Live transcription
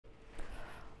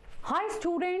Hi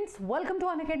students, welcome to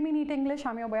Unacademy NEET English.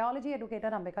 I'm your biology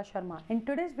educator Ambika Sharma. In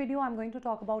today's video, I'm going to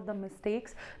talk about the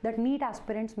mistakes that NEET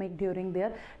aspirants make during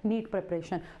their NEET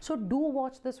preparation. So do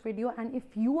watch this video, and if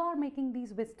you are making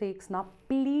these mistakes now,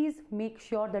 please make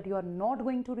sure that you are not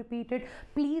going to repeat it.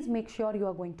 Please make sure you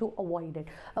are going to avoid it.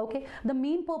 Okay, the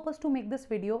main purpose to make this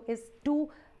video is to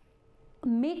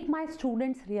make my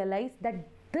students realize that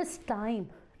this time,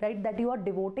 right, that you are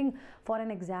devoting for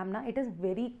an exam now, it is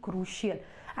very crucial,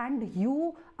 and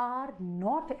you are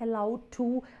not allowed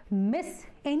to miss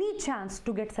any chance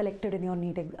to get selected in your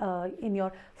NEET in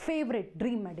your favorite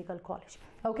dream medical college.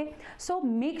 Okay, so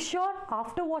make sure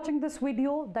after watching this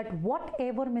video that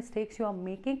whatever mistakes you are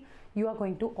making, you are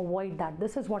going to avoid that.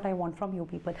 This is what I want from you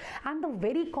people. And the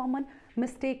very common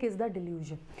mistake is the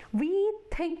delusion. We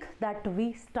think that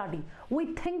we study,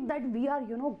 we think that we are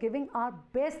giving our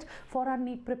best for our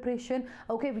NEET preparation.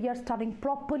 Okay, we are studying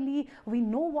properly, we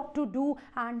know what to do,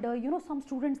 and some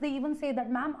students, they even say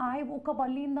that, ma'am, I woke up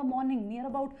early in the morning near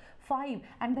about 5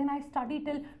 and then I study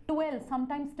till 12,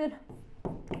 sometimes till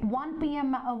 1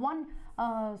 p.m. 1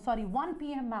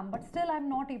 p.m. ma'am, but still I'm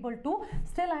not able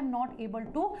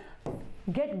to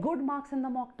get good marks in the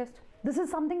mock test. This is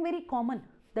something very common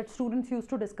that students used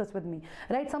to discuss with me,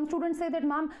 right? Some students say that,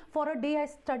 ma'am, for a day I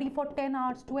study for 10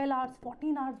 hours, 12 hours,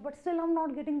 14 hours, but still I'm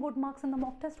not getting good marks in the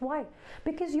mock test. Why?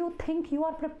 Because you think you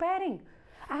are preparing.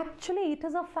 Actually, it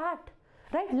is a fact.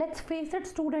 Right? Let's face it,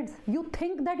 students. You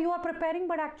think that you are preparing,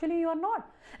 but actually you are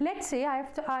not. Let's say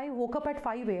I woke up at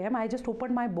 5 a.m. I just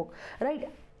opened my book. Right?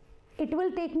 It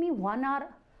will take me 1 hour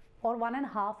or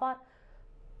 1.5 hours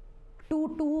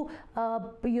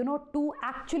to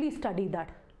actually study that.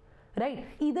 Right?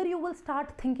 Either you will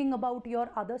start thinking about your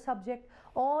other subject,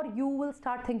 or you will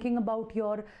start thinking about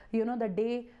your the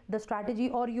day, the strategy,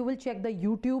 or you will check the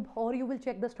YouTube, or you will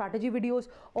check the strategy videos,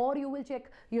 or you will check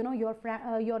your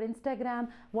Instagram,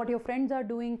 what your friends are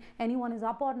doing, anyone is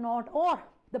up or not, or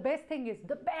the bestest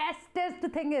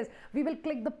thing is we will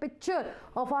click the picture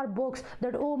of our books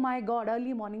that, oh my god,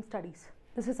 early morning studies.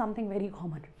 This is something very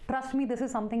common. Trust me, this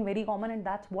is something very common, and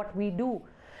that's what we do.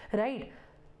 Right?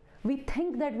 We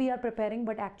think that we are preparing,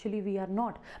 but actually we are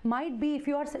not. Might be, if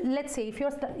you are, let's say, if you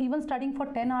are even studying for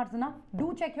 10 hours now,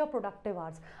 do check your productive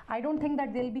hours. I don't think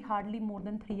that there will be hardly more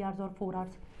than 3 hours or 4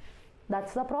 hours.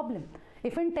 That's the problem.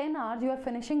 If in 10 hours you are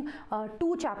finishing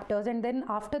 2 chapters, and then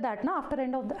after that, after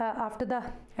the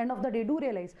end of the day, do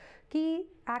realize ki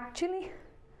actually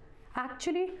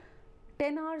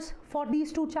 10 hours for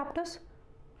these 2 chapters.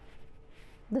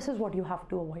 This is what you have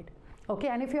to avoid. Okay,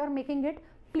 and if you are making it,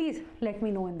 please let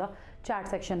me know in the chat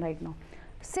section right now.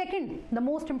 Second, the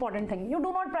most important thing, you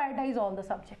do not prioritize all the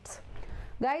subjects.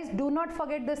 Guys, do not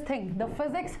forget this thing. The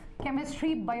physics,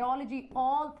 chemistry, biology,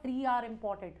 all 3 are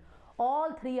important.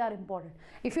 All 3 are important.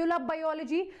 If you love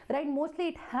biology, right, mostly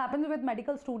it happens with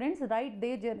medical students, right?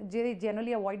 They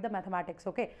generally avoid the mathematics,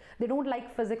 okay? They don't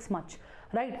like physics much,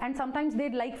 right? And sometimes they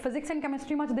like physics and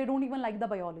chemistry much, they don't even like the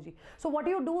biology. So what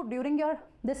you do during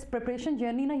this preparation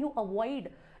journey,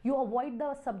 you avoid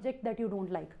the subject that you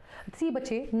don't like. See,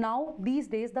 bache, now these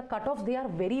days the cutoffs, they are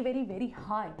very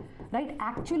high, right?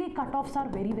 Actually, cutoffs are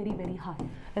very high,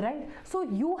 right? So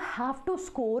you have to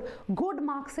score good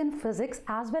marks in physics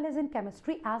as well as in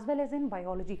chemistry as well as in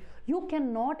biology. You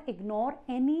cannot ignore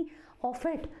any of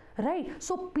it, right?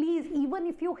 So please, even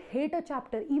if you hate a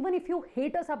chapter, even if you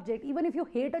hate a subject, even if you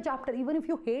hate a chapter, even if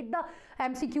you hate the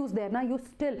MCQs there, now you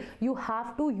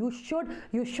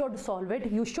should solve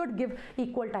it. You should give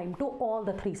equal time to all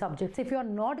the 3 subjects. If you are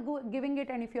not giving it,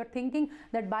 and if you are thinking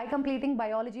that by completing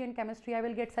biology and chemistry I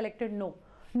will get selected,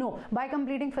 no, by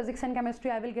completing physics and chemistry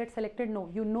I will get selected, no.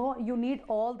 You need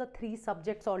all the 3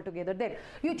 subjects all together. There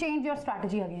you change your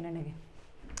strategy again and again,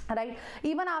 right?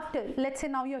 Even after, let's say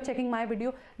now you're checking my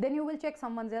video, then you will check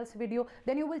someone else's video,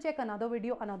 then you will check another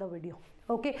video,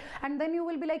 okay? And then you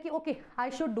will be like, okay, I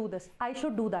should do this, I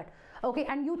should do that, okay?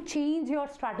 And you change your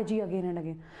strategy again and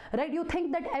again, right? You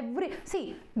think that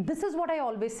see, this is what I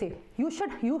always say,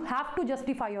 you have to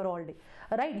justify your all day,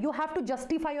 right? You have to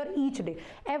justify your each day,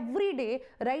 every day,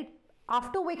 right?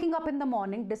 After waking up in the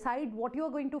morning, decide what you are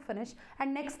going to finish,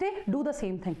 and next day do the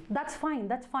same thing. That's fine.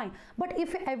 But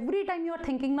if every time you are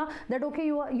thinking now that, okay,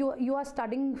 you are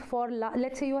studying for,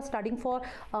 let's say you are studying for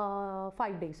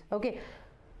 5 days, okay,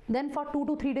 then for 2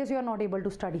 to 3 days you are not able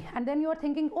to study, and then you are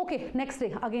thinking, okay, next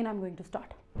day again I'm going to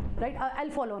start, right?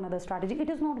 I'll follow another strategy. It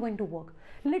is not going to work.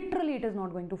 Literally, it is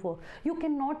not going to work. You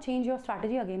cannot change your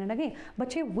strategy again and again.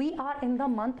 But we are in the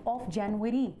month of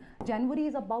January. January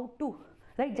is about to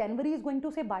right? January is going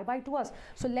to say bye bye to us.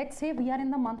 So let's say we are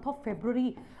in the month of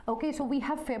February. Okay, so we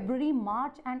have February,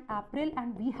 March and April,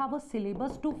 and we have a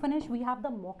syllabus to finish, we have the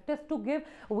mock test to give,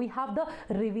 we have the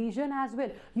revision as well.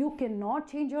 You cannot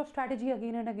change your strategy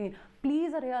again and again.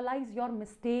 Please realize your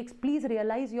mistakes, please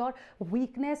realize your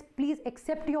weakness, please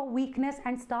accept your weakness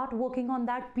and start working on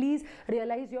that. Please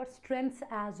realize your strengths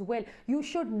as well. You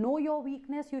should know your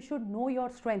weakness, you should know your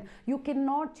strength. You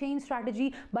cannot change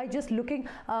strategy by just looking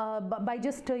by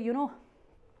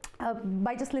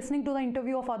just listening to the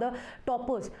interview of other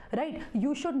toppers, right?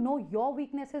 You should know your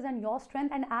weaknesses and your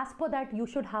strength, and as per that you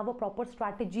should have a proper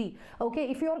strategy. Okay,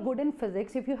 if you are good in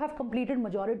physics, if you have completed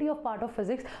majority of part of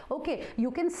physics, okay, you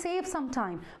can save some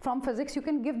time from physics, you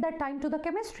can give that time to the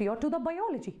chemistry or to the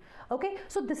biology. Okay,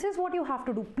 so this is what you have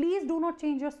to do. Please do not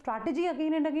change your strategy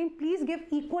again and again. Please give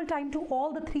equal time to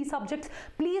all the 3 subjects.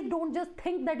 Please don't just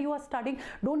think that you are studying,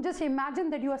 don't just imagine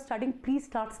that you are studying. Please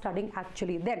start studying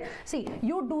actually. Then see,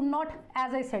 you do not,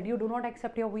 as I said, you do not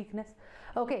accept your weakness.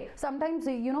 Okay, sometimes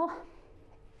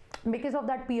because of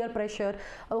that peer pressure,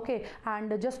 okay,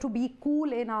 and just to be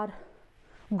cool in our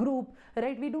group,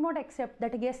 right, we do not accept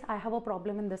that yes, I have a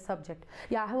problem in this subject,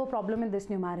 yeah, I have a problem in this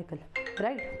numerical,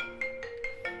 right,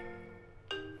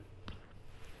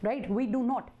 we do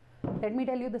not. Let me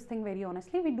tell you this thing very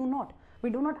honestly, we do not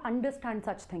understand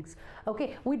such things.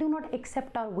 Okay, we do not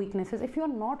accept our weaknesses. If you are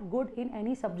not good in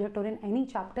any subject or in any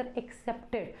chapter,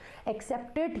 accept it.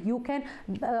 You can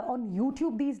on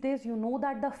YouTube these days, you know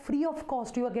that the free of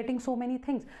cost you are getting so many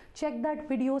things. Check that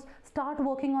videos, start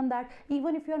working on that.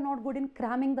 Even if you are not good in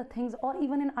cramming the things or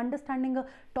even in understanding a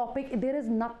topic, there is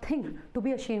nothing to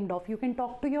be ashamed of. You can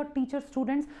talk to your teacher,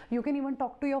 students, you can even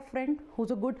talk to your friend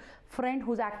who's a good friend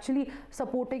who's actually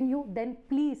supporting you. Then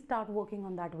please start working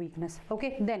on that weakness.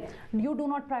 Okay, then you do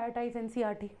not prioritize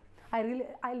NCERT.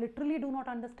 I literally do not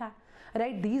understand,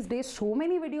 right? These days so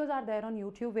many videos are there on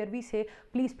YouTube where we say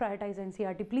please prioritize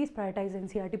NCERT, please prioritize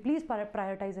NCERT, please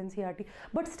prioritize NCERT,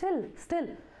 but still,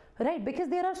 right, because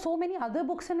there are so many other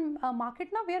books in market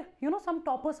now where some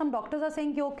toppers, some doctors are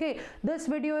saying okay, this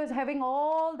video is having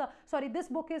this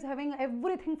book is having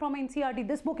everything from NCERT,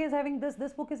 this book is having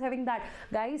this book is having that.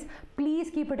 Guys, please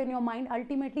keep it in your mind,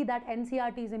 ultimately that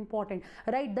NCERT is important,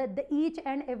 right? That each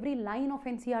and every line of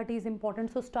NCERT is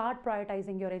important. So start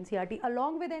prioritizing your NCERT.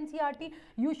 Along with NCERT,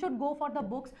 you should go for the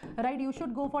books, right? You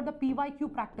should go for the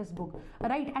PYQ practice book,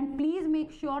 right? And please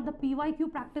make sure the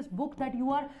PYQ practice book that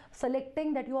you are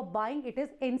selecting, that you are buying, it is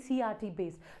NCERT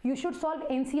based. You should solve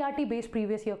NCERT based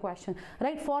previous year question,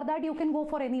 right? For that you can go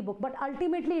for any book, but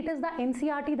ultimately it is the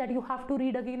NCERT that you have to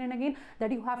read again and again,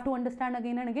 that you have to understand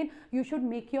again and again. You should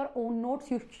make your own notes.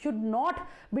 You should not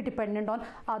be dependent on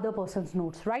other person's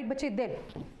notes, right? But then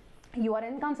you are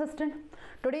inconsistent.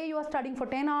 Today you are studying for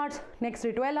 10 hours, next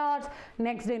day 12 hours,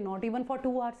 next day not even for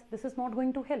 2 hours. This is not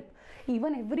going to help.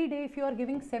 Even every day if you are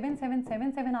giving 7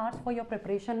 hours for your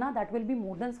preparation, now that will be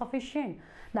more than sufficient.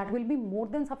 That will be more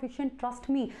than sufficient. Trust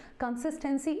me,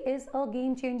 consistency is a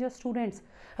game changer, students,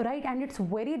 right? And it's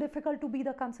very difficult to be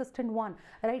the consistent one,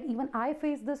 right? Even I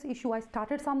face this issue. I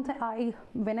started something,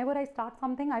 whenever I start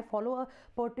something, I follow a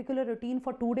particular routine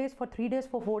for 2 days, for 3 days,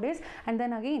 for 4 days, and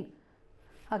then again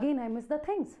I miss the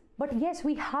things. But yes,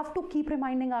 we have to keep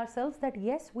reminding ourselves that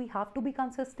yes, we have to be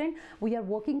consistent. We are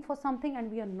working for something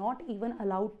and we are not even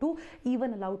allowed to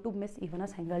miss even a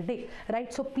single day,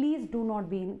 right? So please do not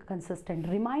be inconsistent.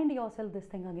 Remind yourself this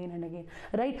thing again and again,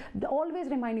 right? Always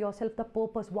remind yourself the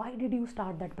purpose. Why did you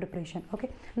start that preparation?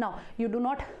 Okay, now you do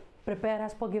not prepare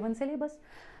as per given syllabus.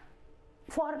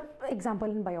 For example,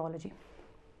 in biology,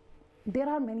 there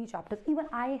are many chapters. Even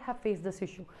I have faced this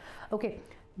issue. Okay,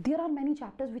 there are many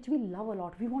chapters which we love a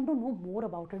lot. We want to know more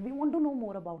about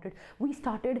it. We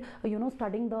started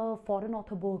studying the foreign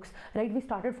author books, right? We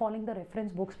started following the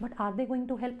reference books, but are they going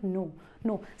to help? No.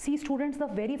 See, students, the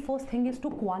very first thing is to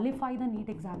qualify the NEET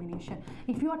examination.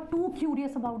 If you are too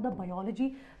curious about the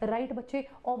biology, right, bache,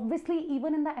 obviously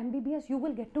even in the MBBS you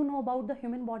will get to know about the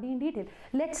human body in detail.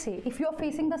 Let's say if you are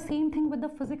facing the same thing with the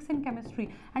physics and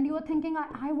chemistry and you are thinking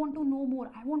I want to know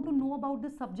more, I want to know about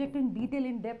this subject in detail,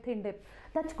 in depth.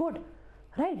 That's good,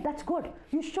 right? That's good.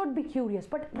 You should be curious.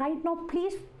 But right now,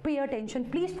 please pay attention.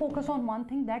 Please focus on one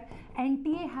thing, that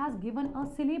NTA has given a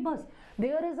syllabus.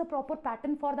 There is a proper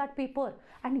pattern for that paper,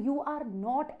 and you are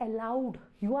not allowed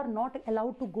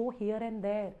to go here and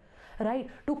there, right?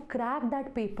 To crack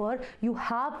that paper, you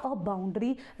have a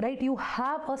boundary, right? You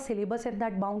have a syllabus at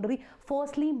that boundary.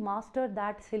 Firstly, master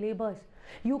that syllabus.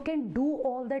 You can do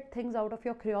all that things out of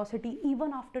your curiosity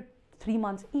even after 3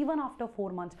 months, even after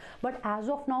 4 months. But as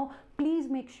of now, please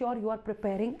make sure you are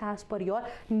preparing as per your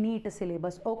NEET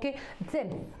syllabus. Okay,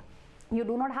 then you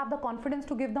do not have the confidence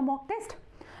to give the mock test,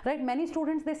 right? Many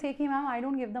students, they say ki ma'am, I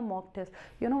don't give the mock test,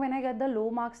 you know, when I get the low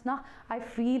marks na, I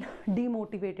feel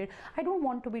demotivated. I don't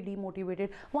want to be demotivated.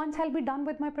 Once I'll be done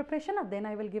with my preparation, then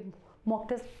I will give mock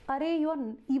test. Are you are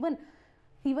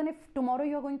even if tomorrow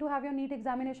you are going to have your NEET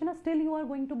examination, still you are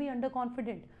going to be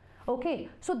underconfident. Okay,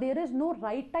 so there is no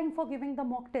right time for giving the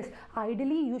mock test.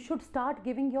 Ideally, you should start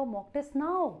giving your mock test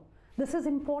now. This is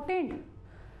important,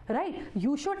 right?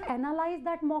 You should analyze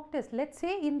that mock test. Let's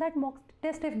say in that mock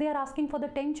test, if they are asking for the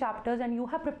 10 chapters and you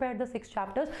have prepared the 6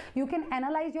 chapters, you can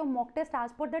analyze your mock test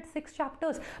as per that 6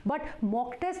 chapters. But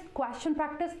mock test question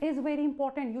practice is very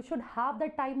important. You should have the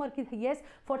timer. Yes,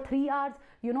 for 3 hours,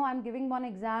 you know, I'm giving one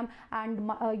exam,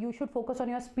 and you should focus on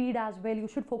your speed as well. You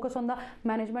should focus on the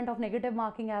management of negative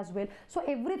marking as well. So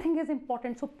everything is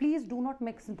important. So please do not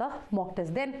mix the mock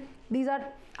test. Then these are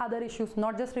other issues,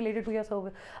 not just related to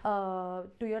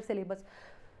your syllabus.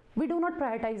 We do not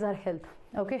prioritize our health.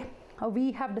 Okay,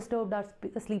 we have disturbed our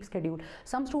sleep schedule.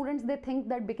 Some students, they think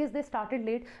that because they started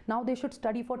late, now they should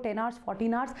study for 10 hours,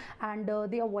 14 hours, and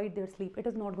they avoid their sleep. It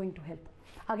is not going to help.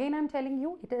 Again, I'm telling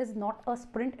you, it is not a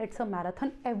sprint, it's a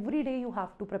marathon. Every day you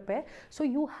have to prepare, so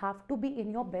you have to be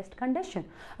in your best condition.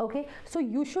 Okay, so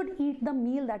you should eat the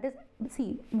meal that is,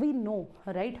 see, we know,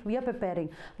 right, we are preparing,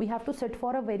 we have to sit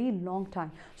for a very long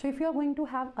time. So if you are going to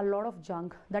have a lot of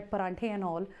junk, that paranthe and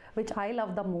all, which I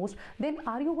love the most, then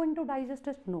are you going to digest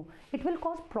it? No, it will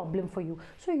cause problem for you.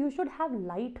 So you should have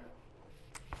light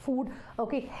food,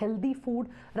 okay, healthy food,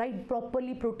 right,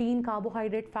 properly protein,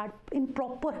 carbohydrate, fat in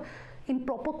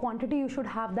proper quantity. You should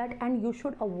have that, and you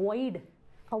should avoid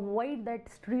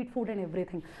that street food and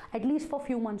everything, at least for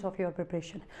few months of your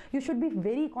preparation. You should be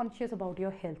very conscious about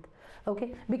your health,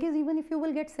 okay, because even if you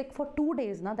will get sick for 2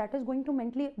 days now, that is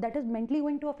mentally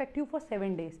going to affect you for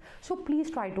 7 days. So please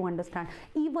try to understand.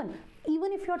 Even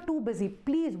if you're too busy,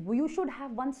 please, you should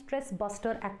have one stress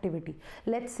buster activity.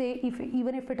 Let's say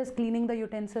even if it is cleaning the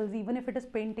utensils, even if it is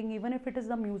painting, even if it is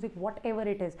the music, whatever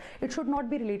it is, it should not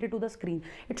be related to the screen,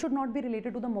 it should not be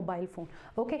related to the mobile phone.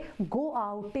 Okay, go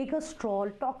out, take a stroll,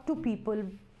 talk to people,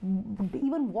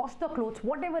 even wash the clothes,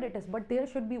 whatever it is, but there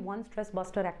should be one stress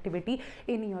buster activity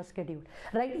in your schedule,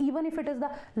 right? Even if it is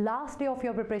the last day of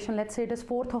your preparation, let's say it is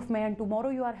 4th of May and tomorrow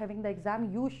you are having the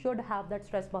exam, you should have that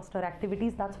stress buster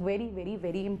activities. That's very, very,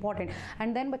 very important.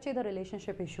 And then bache, the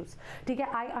relationship issues. Okay,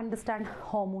 I understand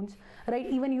hormones, right?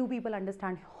 Even you people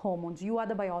understand hormones. You are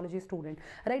the biology student,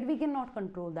 right? We cannot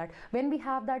control that. When we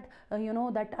have that you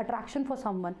know, that attraction for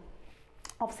someone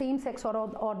of same sex or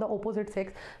the opposite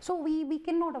sex, so we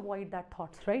cannot avoid that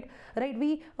thoughts, right?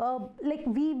 We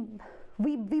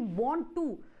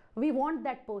we want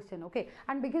that person, okay,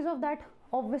 and because of that,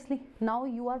 obviously now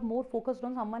you are more focused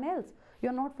on someone else.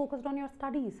 You're not focused on your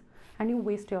studies, and you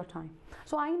waste your time.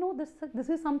 So I know this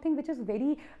is something which is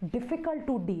very difficult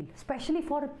to deal, especially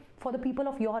for the people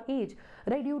of your age,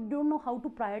 right? You don't know how to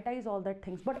prioritize all that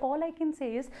things. But all I can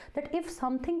say is that if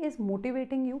something is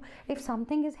motivating you, if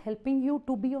something is helping you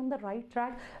to be on the right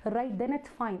track, right, then it's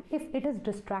fine. If it is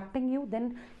distracting you,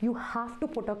 then you have to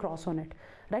put a cross on it,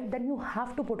 right? Then you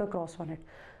have to put a cross on it.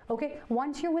 Okay,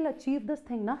 once you will achieve this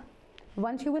thing na,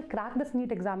 once you will crack this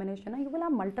NEET examination, you will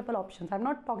have multiple options. I'm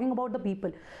not talking about the people,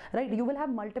 right? You will have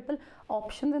multiple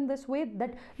options in this way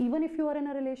that even if you are in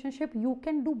a relationship, you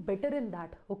can do better in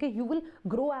that, okay? You will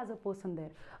grow as a person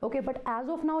there, okay? But as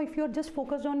of now, if you're just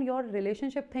focused on your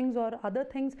relationship things or other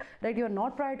things, right, you're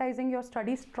not prioritizing your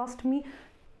studies, trust me,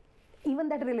 even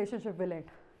that relationship will end.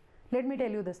 Let me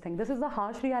tell you this thing. This is the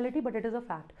harsh reality, but it is a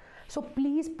fact. So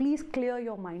please clear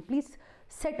your mind. Please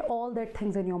set all that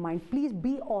things in your mind. Please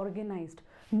be organized.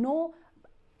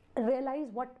 Realize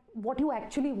what you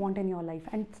actually want in your life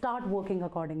and start working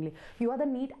accordingly. You are the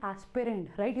NEET aspirant,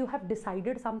 right? You have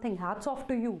decided something. Hats off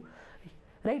to you,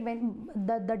 right? When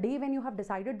the day when you have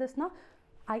decided this now,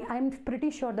 I'm pretty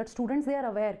sure that students, they are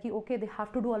aware that okay, they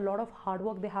have to do a lot of hard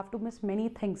work, they have to miss many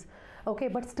things, okay,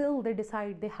 but still they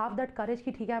decide, they have that courage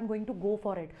that I'm going to go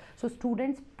for it. So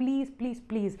students, please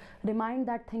remind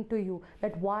that thing to you,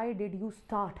 that why did you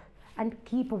start, and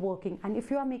keep working. And if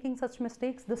you are making such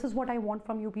mistakes, this is what I want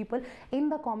from you people. In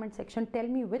the comment section, tell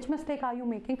me which mistake are you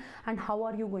making and how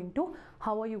are you going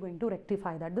to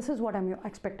rectify that. This is what I'm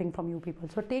expecting from you people.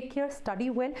 So take care, study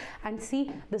well, and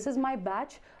see, this is my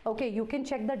batch. Okay, you can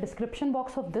check the description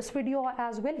box of this video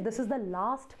as well. This is the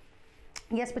last,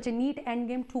 yes, but NEET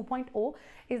Endgame 2.0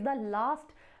 is the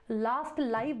last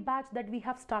live batch that we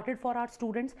have started for our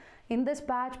students. In this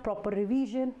batch, proper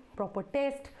revision, proper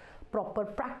test, proper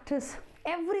practice,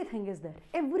 everything is there,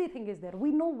 everything is there.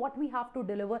 We know what we have to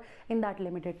deliver in that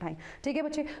limited time. ठीक है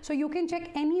बच्चे? So you can check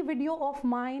any video of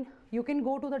mine, you can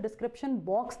go to the description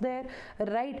box there,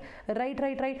 right.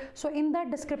 So in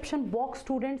that description box,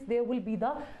 students, there will be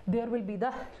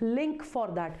the link for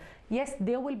that. Yes,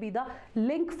 there will be the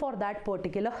link for that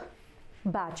particular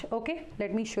batch. Okay,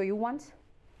 let me show you once.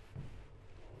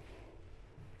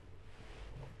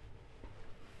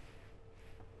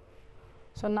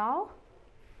 So now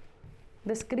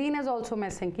the screen is also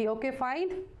messing. Okay,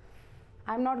 fine,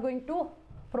 I'm not going to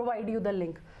provide you the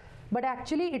link, but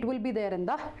actually it will be there in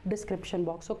the description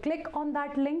box. So click on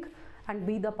that link and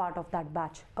be the part of that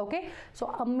batch. Okay, so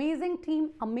amazing team,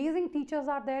 amazing teachers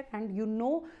are there, and you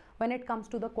know when it comes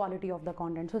to the quality of the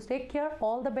content. So take care,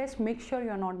 all the best, make sure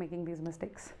you're not making these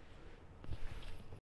mistakes.